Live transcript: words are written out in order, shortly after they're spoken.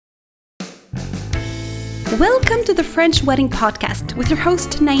Welcome to the French Wedding Podcast with your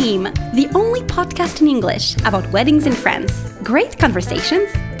host Naïm, the only podcast in English about weddings in France. Great conversations,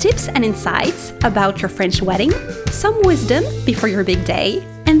 tips and insights about your French wedding, some wisdom before your big day,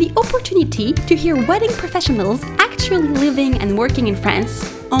 and the opportunity to hear wedding professionals actually living and working in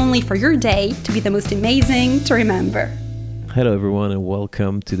France, only for your day to be the most amazing to remember. Hello everyone and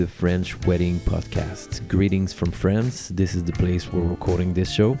welcome to the French Wedding Podcast. Greetings from France. This is the place where we're recording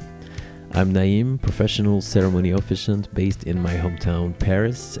this show. I'm Naïm, professional ceremony officiant based in my hometown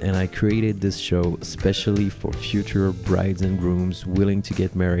Paris, and I created this show especially for future brides and grooms willing to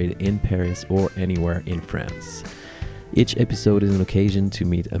get married in Paris or anywhere in France. Each episode is an occasion to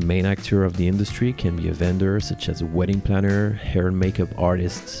meet a main actor of the industry, can be a vendor such as a wedding planner, hair and makeup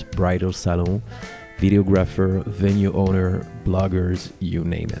artists, bridal salon, videographer, venue owner, bloggers, you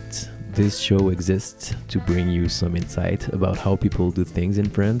name it. This show exists to bring you some insight about how people do things in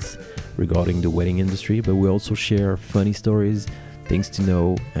France regarding the wedding industry, but we also share funny stories, things to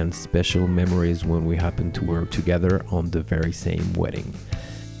know, and special memories when we happen to work together on the very same wedding.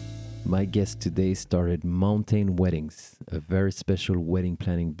 My guest today started Mountain Weddings, a very special wedding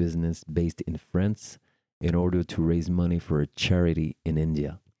planning business based in France, in order to raise money for a charity in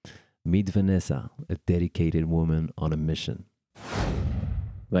India. Meet Vanessa, a dedicated woman on a mission.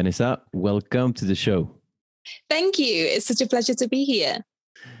 Vanessa, welcome to the show. Thank you. It's such a pleasure to be here.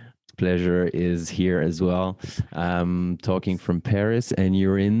 Pleasure is here as well. I'm talking from Paris and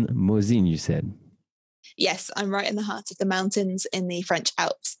you're in Mosin, you said. Yes, I'm right in the heart of the mountains in the French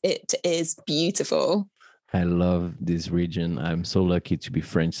Alps. It is beautiful. I love this region. I'm so lucky to be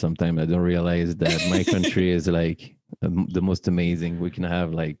French. Sometimes I don't realize that my country is like the most amazing. We can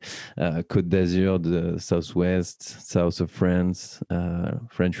have like Côte d'Azur, the southwest, south of France,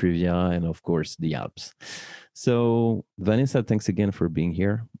 French Riviera, and of course the Alps. So Vanessa, thanks again for being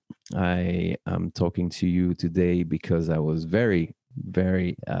here. I am talking to you today because I was very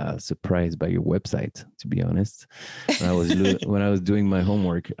surprised by your website, to be honest. When I was doing my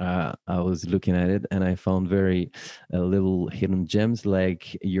homework, I was looking at it and I found little hidden gems,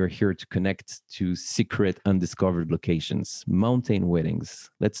 like you're here to connect to secret undiscovered locations, mountain weddings.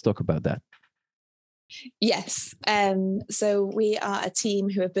 Let's talk about that. Yes. So we are a team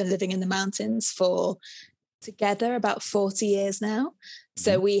who have been living in the mountains for together about 40 years now.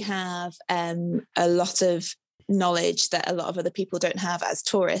 So we have a lot of knowledge that a lot of other people don't have as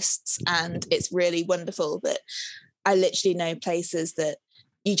tourists, and it's really wonderful that I literally know places that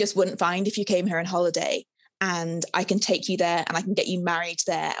you just wouldn't find if you came here on holiday, and I can take you there and I can get you married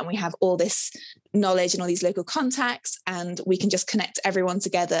there, and we have all this knowledge and all these local contacts, and we can just connect everyone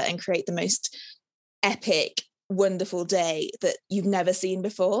together and create the most epic, wonderful day that you've never seen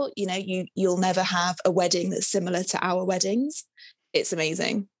before. You know, you'll never have a wedding that's similar to our weddings. It's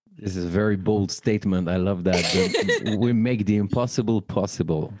amazing. This is a very bold statement. I love that. We make the impossible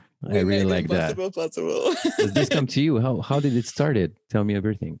possible. I really like that. Possible. Does this come to you? How did it started? Tell me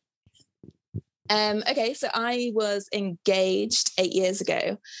everything. Okay, so I was engaged 8 years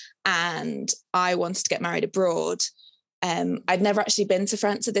ago and I wanted to get married abroad. I'd never actually been to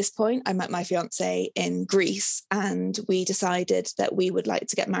France at this point. I met my fiance in Greece and we decided that we would like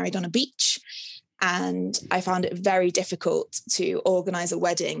to get married on a beach. And I found it very difficult to organise a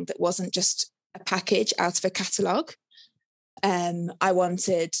wedding that wasn't just a package out of a catalogue. I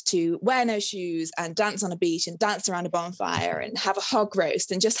wanted to wear no shoes and dance on a beach and dance around a bonfire and have a hog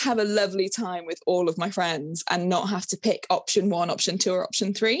roast and just have a lovely time with all of my friends and not have to pick option 1, option 2, or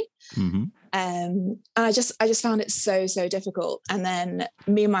option 3. Mm-hmm. And I just found it so difficult. And then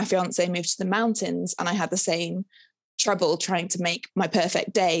me and my fiance moved to the mountains, and I had the same trouble trying to make my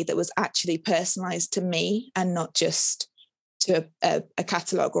perfect day that was actually personalized to me and not just to a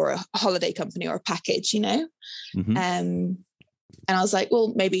catalogue or a holiday company or a package, you know. Mm-hmm. And I was like,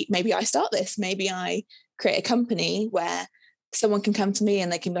 well, maybe I start this. Maybe I create a company where someone can come to me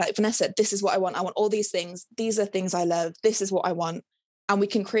and they can be like, Vanessa, this is what I want. I want all these things. These are things I love. This is what I want. And we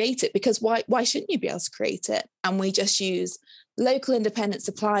can create it, because why shouldn't you be able to create it? And we just use local independent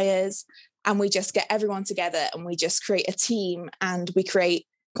suppliers, and we just get everyone together and we just create a team, and we create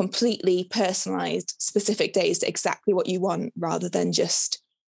completely personalized, specific days to exactly what you want, rather than just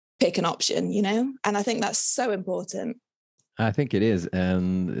pick an option, you know? And I think that's so important. I think it is.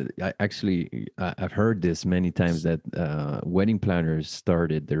 And I've heard this many times that wedding planners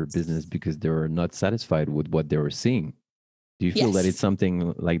started their business because they were not satisfied with what they were seeing. Do you feel that it's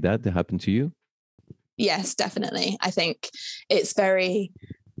something like that happened to you? Yes, definitely. I think it's very...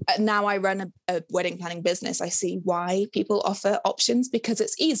 Now I run a wedding planning business. I see why people offer options, because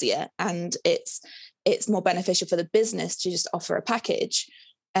it's easier and it's more beneficial for the business to just offer a package.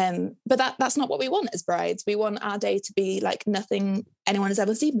 But that's not what we want as brides. We want our day to be like nothing anyone has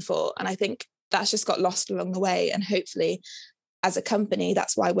ever seen before. And I think that's just got lost along the way. And hopefully as a company,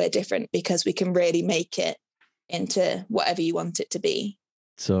 that's why we're different, because we can really make it into whatever you want it to be.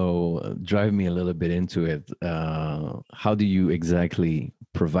 So drive me a little bit into it. How do you exactly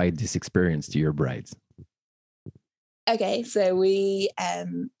provide this experience to your brides? Okay, so we,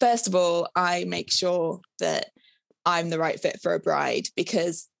 first of all, I make sure that I'm the right fit for a bride,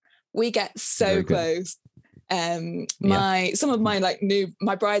 because we get so close. Some of my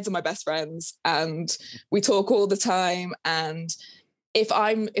my brides are my best friends, and we talk all the time. And if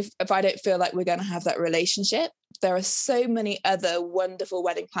I don't feel like we're going to have that relationship, there are so many other wonderful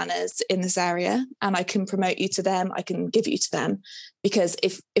wedding planners in this area, and I can promote you to them. I can give you to them, because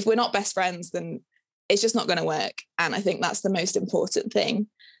if we're not best friends, then it's just not going to work. And I think that's the most important thing.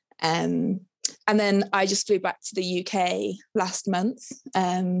 And then I just flew back to the UK last month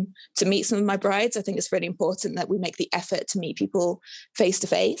to meet some of my brides. I think it's really important that we make the effort to meet people face to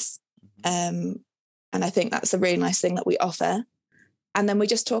face. And I think that's a really nice thing that we offer. And then we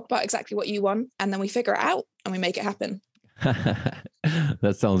just talk about exactly what you want, and then we figure it out and we make it happen.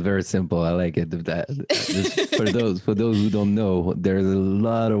 That sounds very simple. I like it. For those who don't know, there's a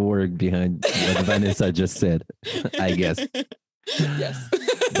lot of work behind what Vanessa just said, I guess. Yes.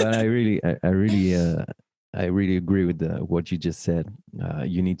 But I really agree with what you just said.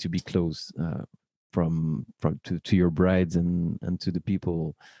 You need to be close to your brides and to the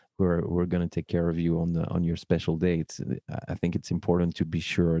people who are going to take care of you on your special dates. I think it's important to be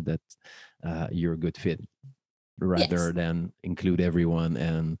sure that you're a good fit, rather than include everyone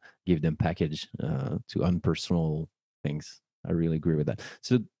and give them package to unpersonal things. I really agree with that.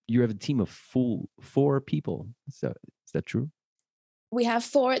 So you have a team of 4 people. So is that true? We have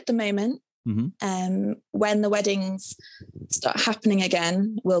 4 at the moment. Mm-hmm. When the weddings start happening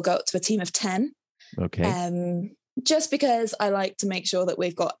again, we'll go up to a team of 10. Okay. Just because I like to make sure that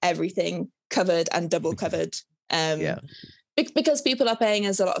we've got everything covered and double covered. Because people are paying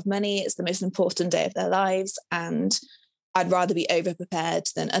us a lot of money. It's the most important day of their lives, and I'd rather be over prepared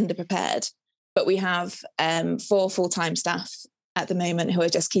than under prepared. But we have 4 full-time staff at the moment who are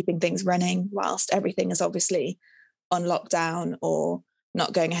just keeping things running whilst everything is obviously on lockdown or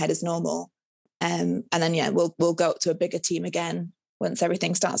not going ahead as normal. And then we'll go up to a bigger team again once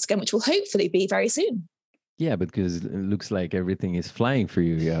everything starts again, which will hopefully be very soon. Yeah, because it looks like everything is flying for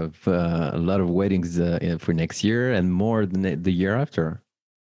you. You have a lot of weddings for next year and more than the year after.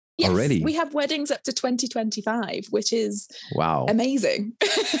 Yes, already. We have weddings up to 2025, which is amazing.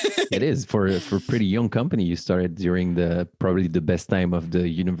 It is for a pretty young company. You started during probably the best time of the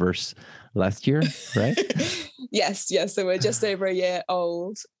universe last year, right? Yes. So we're just over a year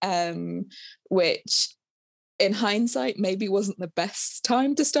old, which in hindsight maybe wasn't the best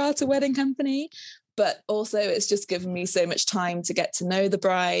time to start a wedding company. But also it's just given me so much time to get to know the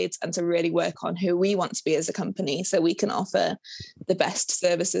brides and to really work on who we want to be as a company, so we can offer the best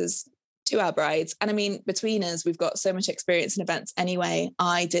services to our brides. And I mean, between us, we've got so much experience in events anyway.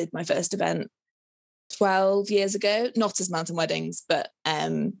 I did my first event 12 years ago, not as mountain weddings, but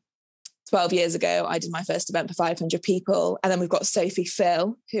 12 years ago, I did my first event for 500 people. And then we've got Sophie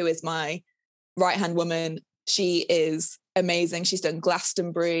Phil, who is my right-hand woman. She is amazing. She's done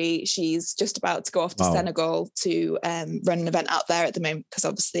Glastonbury. She's just about to go off to Senegal to run an event out there at the moment, because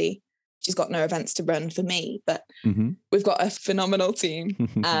obviously she's got no events to run for me. But we've got a phenomenal team.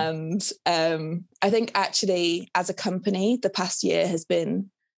 And I think actually as a company, the past year has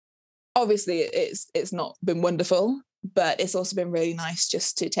been, obviously it's not been wonderful, but it's also been really nice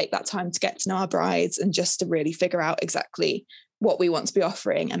just to take that time to get to know our brides and just to really figure out exactly what we want to be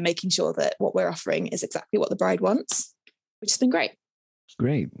offering and making sure that what we're offering is exactly what the bride wants, which has been great.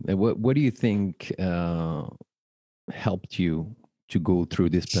 Great. What do you think helped you to go through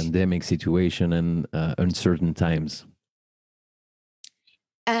this pandemic situation and uncertain times?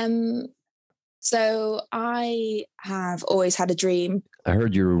 So I have always had a dream. I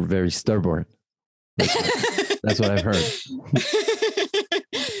heard you're very stubborn. That's what I've heard.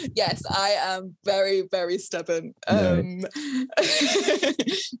 Yes, I am very, very stubborn. Right.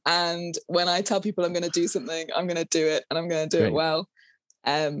 And when I tell people I'm going to do something, I'm going to do it, and I'm going to do it well.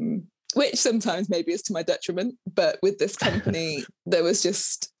 Which sometimes maybe is to my detriment, but with this company,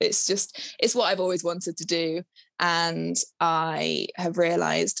 it's what I've always wanted to do. And I have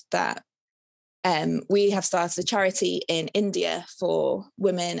realized that we have started a charity in India for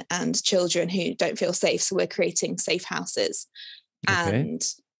women and children who don't feel safe. So we're creating safe houses. Okay. And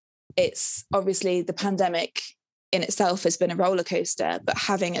it's obviously the pandemic in itself has been a roller coaster, but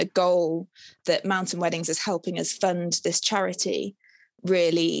having a goal that Mountain Weddings is helping us fund this charity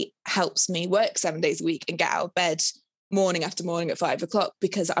really helps me work 7 days a week and get out of bed morning after morning at 5 o'clock,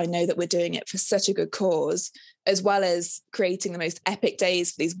 because I know that we're doing it for such a good cause, as well as creating the most epic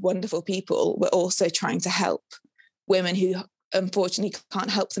days for these wonderful people. We're also trying to help women who unfortunately can't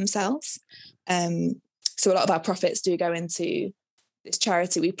help themselves. So a lot of our profits do go into this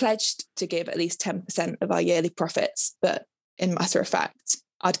charity. We pledged to give at least 10% of our yearly profits, but in matter of fact,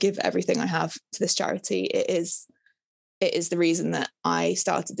 I'd give everything I have to this charity. It is the reason that I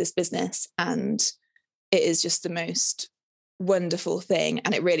started this business, and it is just the most wonderful thing.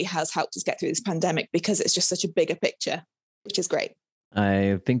 And it really has helped us get through this pandemic, because it's just such a bigger picture, which is great.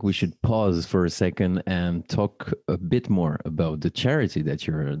 I think we should pause for a second and talk a bit more about the charity that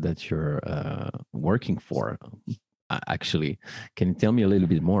you're working for. Actually, can you tell me a little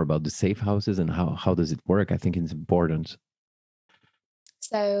bit more about the safe houses and how does it work? I think it's important.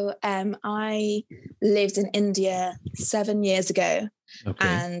 So I lived in India 7 years ago,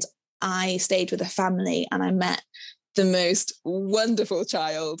 and I stayed with a family, and I met the most wonderful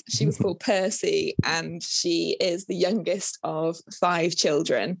child. She was called Percy, and she is the youngest of 5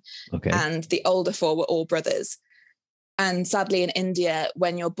 children. And the older 4 were all brothers. And sadly, in India,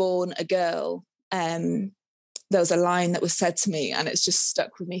 when you're born a girl, there was a line that was said to me, and it's just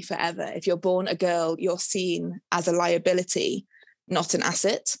stuck with me forever. If you're born a girl, you're seen as a liability, not an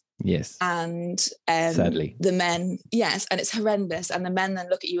asset. Yes. And sadly, the men, yes, and it's horrendous. And the men then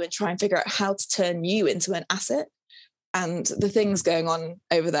look at you and try and figure out how to turn you into an asset. And the things going on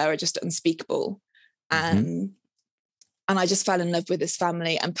over there are just unspeakable. And I just fell in love with this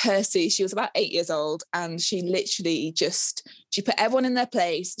family. And Percy, she was about 8 years old, and she literally she put everyone in their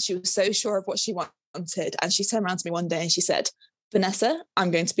place. She was so sure of what she wanted. And she turned around to me one day and she said, "Vanessa,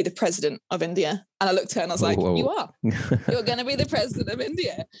 I'm going to be the president of India." And I looked at her and I was like, "You are. You're going to be the president of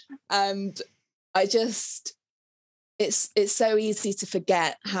India." And I just, it's so easy to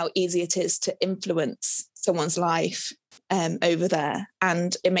forget how easy it is to influence someone's life over there.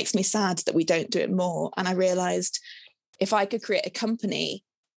 And it makes me sad that we don't do it more. And I realized if I could create a company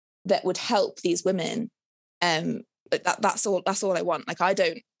that would help these women, that's all I want. Like, I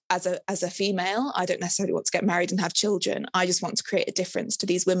don't, as a female, I don't necessarily want to get married and have children. I just want to create a difference to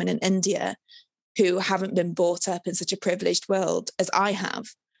these women in India who haven't been brought up in such a privileged world as I have.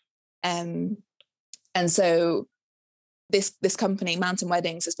 And so this company, Mountain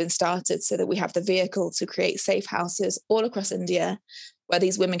Weddings, has been started so that we have the vehicle to create safe houses all across India where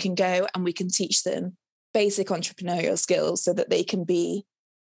these women can go, and we can teach them basic entrepreneurial skills so that they can be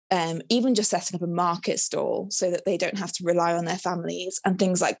even just setting up a market stall, so that they don't have to rely on their families and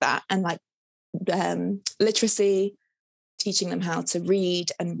things like that. And like literacy, teaching them how to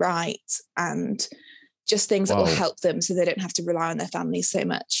read and write, and just things that will help them so they don't have to rely on their families so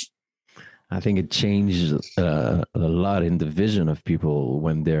much. I think it changed a lot in the vision of people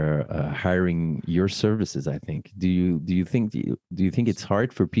when they're hiring your services. I think. Do you think it's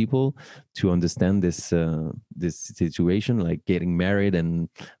hard for people to understand this situation, like getting married and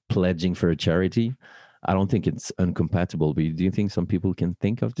pledging for a charity? I don't think it's incompatible, but do you think some people can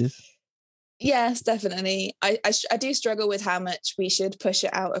think of this? Yes, definitely. I do struggle with how much we should push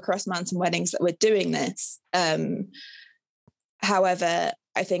it out across Mountain Weddings that we're doing this. However,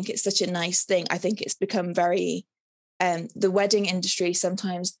 I think it's such a nice thing. I think it's become very, the wedding industry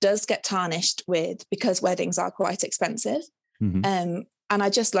sometimes does get tarnished with, because weddings are quite expensive. And I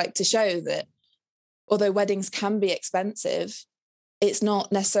just like to show that although weddings can be expensive, it's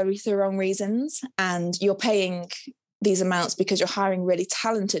not necessarily for the wrong reasons. And you're paying these amounts because you're hiring really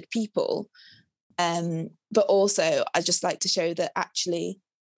talented people. But also, I just like to show that actually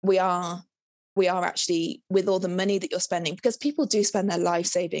we are actually, with all the money that you're spending, because people do spend their life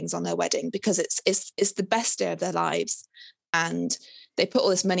savings on their wedding because it's the best day of their lives, and they put all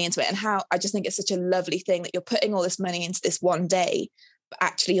this money into it. And how I just think it's such a lovely thing that you're putting all this money into this one day, but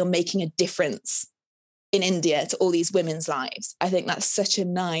actually you're making a difference in India to all these women's lives. I think that's such a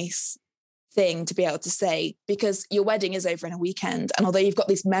nice thing to be able to say, because your wedding is over in a weekend, and although you've got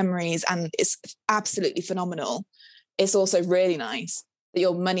these memories and it's absolutely phenomenal, it's also really nice that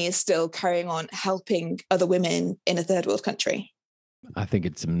your money is still carrying on helping other women in a third world country. I think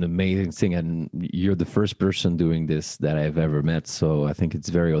it's an amazing thing, and you're the first person doing this that I've ever met. So I think it's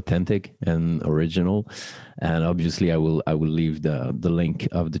very authentic and original. And obviously, I will leave the link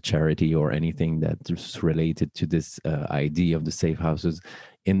of the charity or anything that's related to this idea of the safe houses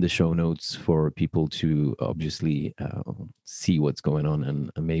in the show notes for people to obviously see what's going on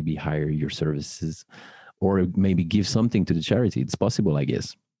and maybe hire your services, or maybe give something to the charity. It's possible, I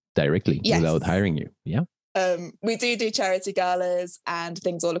guess, directly without hiring you. Yeah. We do charity galas and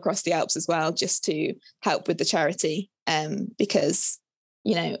things all across the Alps as well, just to help with the charity. Because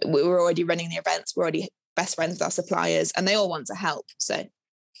you know, we're already running the events. We're already best friends with our suppliers, and they all want to help. So,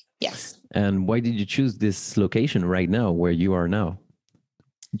 yes. And why did you choose this location right now, where you are now?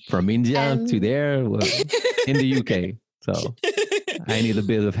 From India to there, well, in the UK. So I need a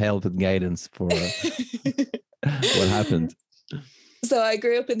bit of help and guidance for what happened. So I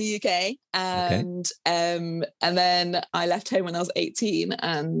grew up in the UK, and then I left home when I was 18,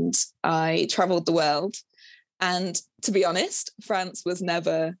 and I traveled the world. And to be honest, France was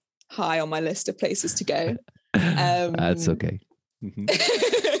never high on my list of places to go. That's okay.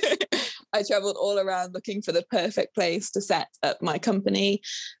 I traveled all around looking for the perfect place to set up my company.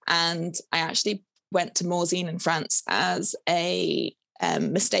 And I actually went to Morzine in France as a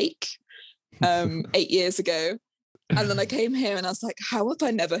mistake 8 years ago. And then I came here and I was like, how have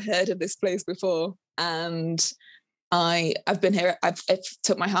I never heard of this place before? And I've been here, it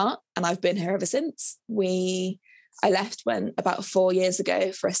took my heart, and I've been here ever since. I left about 4 years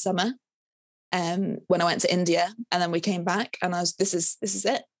ago for a summer, when I went to India, and then we came back, and this is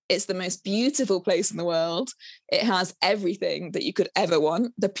it. It's the most beautiful place in the world. It has everything that you could ever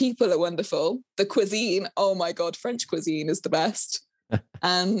want. The people are wonderful. The cuisine, oh my God, French cuisine is the best.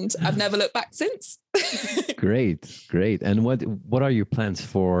 And I've never looked back since. Great. And what are your plans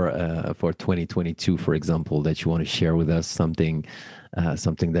for 2022, for example, that you want to share with us? Something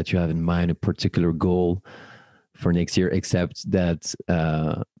that you have in mind, a particular goal for next year, except that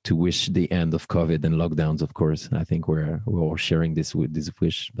to wish the end of COVID and lockdowns, of course. I think we're all sharing this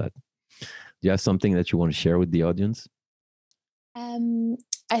wish, but do you have something that you want to share with the audience?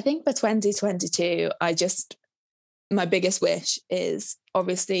 I think for 2022, my biggest wish is,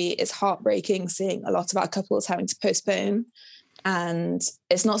 obviously, it's heartbreaking seeing a lot of our couples having to postpone. And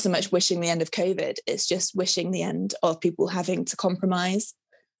it's not so much wishing the end of COVID, it's just wishing the end of people having to compromise.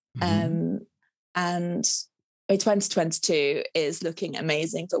 And 2022 is looking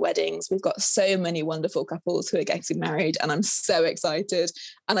amazing for weddings. We've got so many wonderful couples who are getting married, and I'm so excited.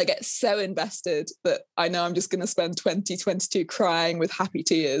 And I get so invested that I know I'm just going to spend 2022 crying with happy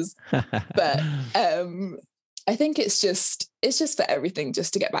tears. But I think it's just for everything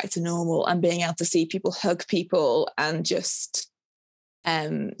just to get back to normal, and being able to see people hug people, and just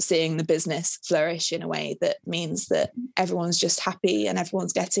seeing the business flourish in a way that means that everyone's just happy and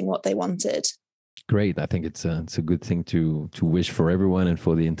everyone's getting what they wanted. Great. I think it's a good thing to wish for everyone and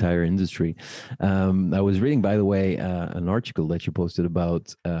for the entire industry. I was reading, by the way, an article that you posted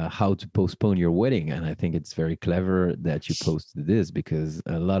about how to postpone your wedding. And I think it's very clever that you posted this, because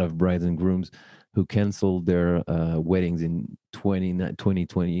a lot of brides and grooms who canceled their weddings in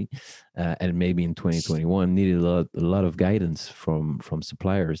 2020 and maybe in 2021 needed a lot of guidance from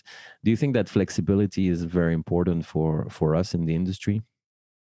suppliers. Do you think that flexibility is very important for us in the industry?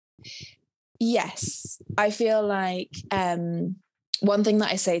 Yes, I feel like one thing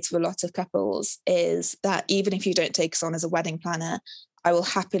that I say to a lot of couples is that even if you don't take us on as a wedding planner, I will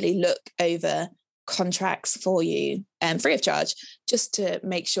happily look over contracts for you free of charge, just to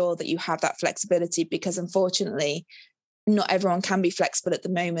make sure that you have that flexibility, because unfortunately not everyone can be flexible at the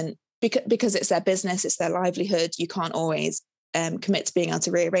moment, because it's their business, it's their livelihood. You can't always commit to being able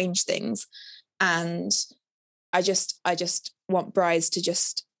to rearrange things. And I just want brides to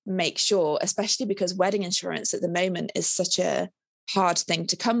just make sure, especially because wedding insurance at the moment is such a hard thing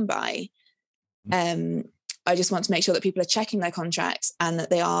to come by. I just want to make sure that people are checking their contracts and that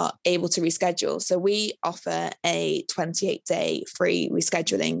they are able to reschedule. So we offer a 28-day free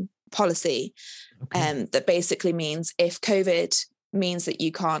rescheduling policy. That basically means if COVID means that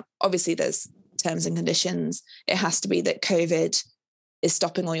you can't, obviously there's terms and conditions. It has to be that COVID is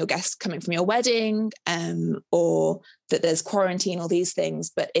stopping all your guests coming from your wedding, or that there's quarantine, all these things.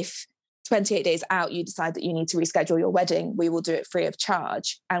 But if 28 days out, you decide that you need to reschedule your wedding, we will do it free of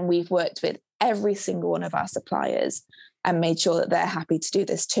charge. And we've worked with every single one of our suppliers and made sure that they're happy to do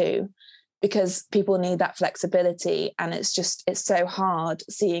this too, because people need that flexibility. And it's so hard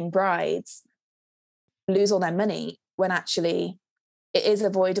seeing brides lose all their money when actually it is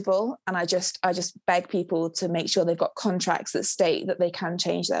avoidable. And I just beg people to make sure they've got contracts that state that they can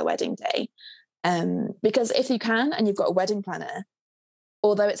change their wedding day. Because if you can, and you've got a wedding planner,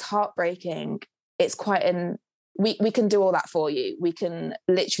 although it's heartbreaking, it's quite we can do all that for you. We can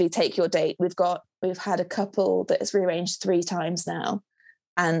literally take your date. We've had a couple that has rearranged 3 times now,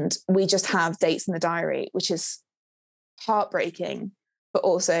 and we just have dates in the diary, which is heartbreaking. But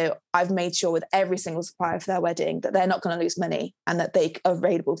also I've made sure with every single supplier for their wedding that they're not going to lose money, and that they are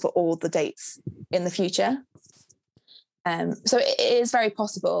available for all the dates in the future. So it is very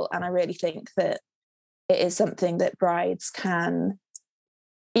possible. And I really think that it is something that brides can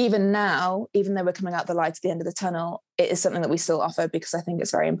even now, even though we're coming out the light at the end of the tunnel, it is something that we still offer because I think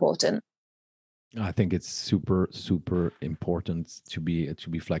it's very important. I think it's super, super important to be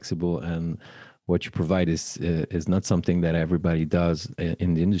flexible, and what you provide is not something that everybody does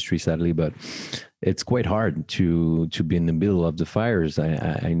in the industry, sadly. But it's quite hard to be in the middle of the fires.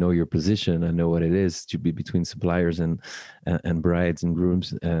 I know your position. I know what it is to be between suppliers and brides and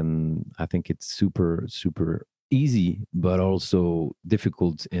grooms, and I think it's super, super easy, but also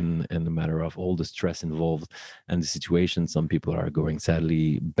difficult in the matter of all the stress involved and the situation. Some people are going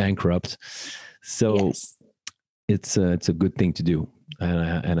sadly bankrupt, so Yes. it's a good thing to do,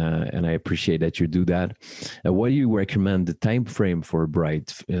 and I appreciate that you do that. What do you recommend the time frame for a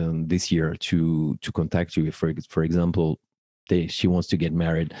bride this year to contact you? If, for example, she wants to get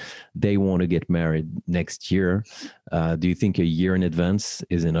married, they want to get married next year. Do you think a year in advance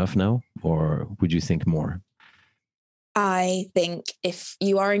is enough now, or would you think more? I think if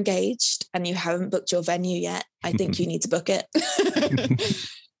you are engaged and you haven't booked your venue yet, I think you need to book it.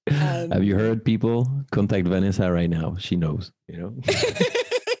 Have you heard, people? Contact Vanessa right now. She knows, you know.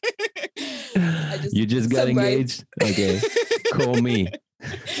 You just got engaged? Okay. Call me.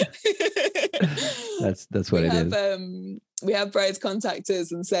 That's what it is. We have brides contact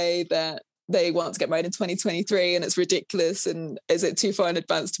us and say that they want to get married in 2023 and it's ridiculous, and is it too far in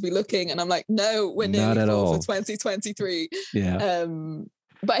advance to be looking? And I'm like, no, we're nearly full for 2023. Yeah.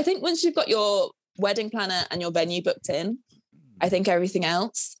 But I think once you've got your wedding planner and your venue booked in, I think everything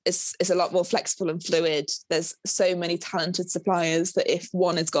else is a lot more flexible and fluid. There's so many talented suppliers that if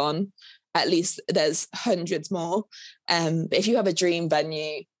one is gone, at least there's hundreds more. But if you have a dream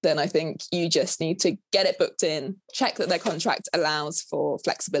venue, then I think you just need to get it booked in, check that their contract allows for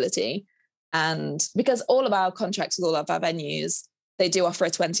flexibility. And because all of our contracts with all of our venues, they do offer a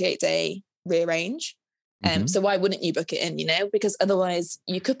 28-day rearrange. So why wouldn't you book it in, because otherwise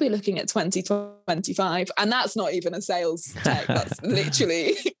you could be looking at 2025, and that's not even a sales tech. That's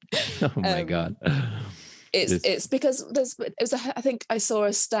literally, oh my God. It's because I think I saw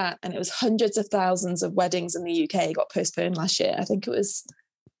a stat, and it was hundreds of thousands of weddings in the UK got postponed last year. I think it was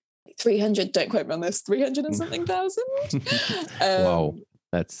 300, don't quote me on this, 300 and something thousand. Wow.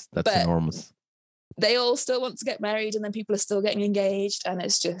 That's enormous. They all still want to get married, and then people are still getting engaged, and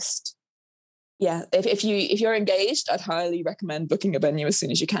it's just, yeah. If you're engaged, I'd highly recommend booking a venue as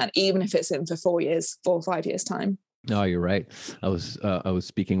soon as you can, even if it's in for 4 or 5 years time. No, you're right. I was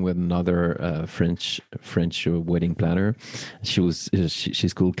speaking with another French wedding planner.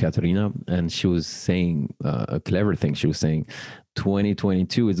 She's called Katerina, and she was saying a clever thing. She was saying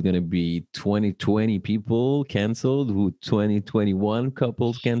 2022 is going to be 2020 people canceled, who 2021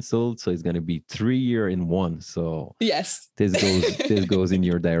 couples canceled. So it's going to be 3 year in one. So yes, this goes in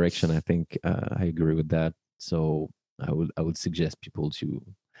your direction. I think I agree with that. So I would suggest people to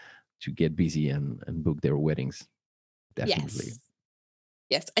get busy and book their weddings. Definitely.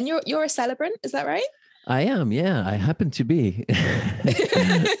 Yes. And you're a celebrant, is that right? I am, yeah. I happen to be.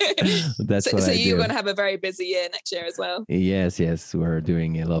 That's so, what so I you're do. going to have a very busy year next year as well. Yes. We're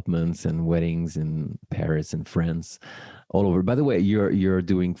doing elopements and weddings in Paris and France, all over. By the way, you're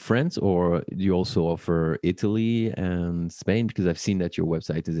doing France, or do you also offer Italy and Spain? Because I've seen that your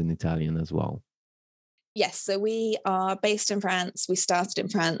website is in Italian as well. Yes, so we are based in France. We started in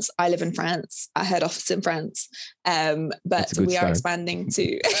France. I live in France. I head office in France, but we are expanding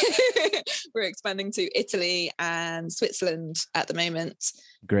to Italy and Switzerland at the moment.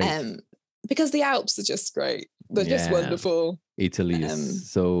 Great, because the Alps are just great. They're just wonderful. Italy is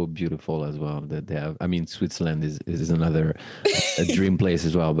so beautiful as well. That they have. I mean, Switzerland is another a dream place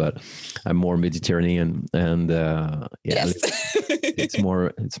as well. But I'm more Mediterranean, and yes.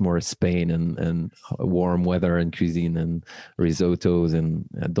 it's more Spain and warm weather and cuisine and risottos, and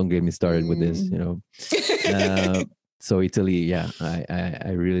don't get me started with this. So Italy, yeah,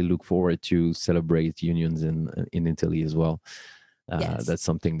 I really look forward to celebrate unions in Italy as well. Yes. That's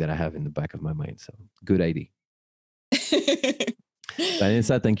something that I have in the back of my mind. So good idea.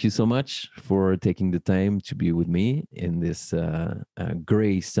 Vanessa, thank you so much for taking the time to be with me in this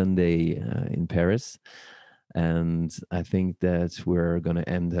gray Sunday in Paris. And I think that we're gonna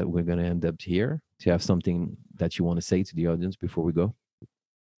end up here. Do you have something that you want to say to the audience before we go?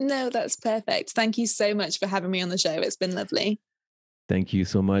 No, that's perfect. Thank you so much for having me on the show. It's been lovely. Thank you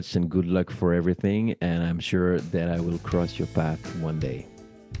so much, and good luck for everything. And I'm sure that I will cross your path one day.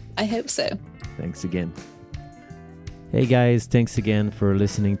 I hope so. Thanks again. Hey guys, thanks again for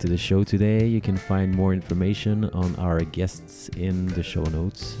listening to the show today. You can find more information on our guests in the show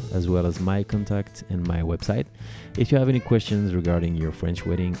notes, as well as my contact and my website. If you have any questions regarding your French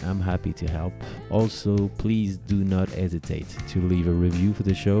wedding, I'm happy to help. Also, please do not hesitate to leave a review for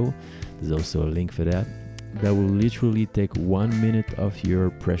the show. There's also a link for that. That will literally take 1 minute of your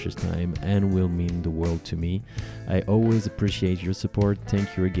precious time and will mean the world to me. I always appreciate your support.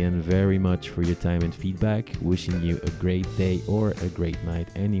 Thank you again very much for your time and feedback. Wishing you a great day or a great night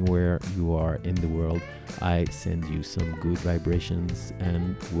anywhere you are in the world. I send you some good vibrations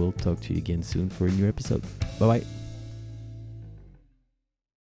and we'll talk to you again soon for a new episode. Bye bye.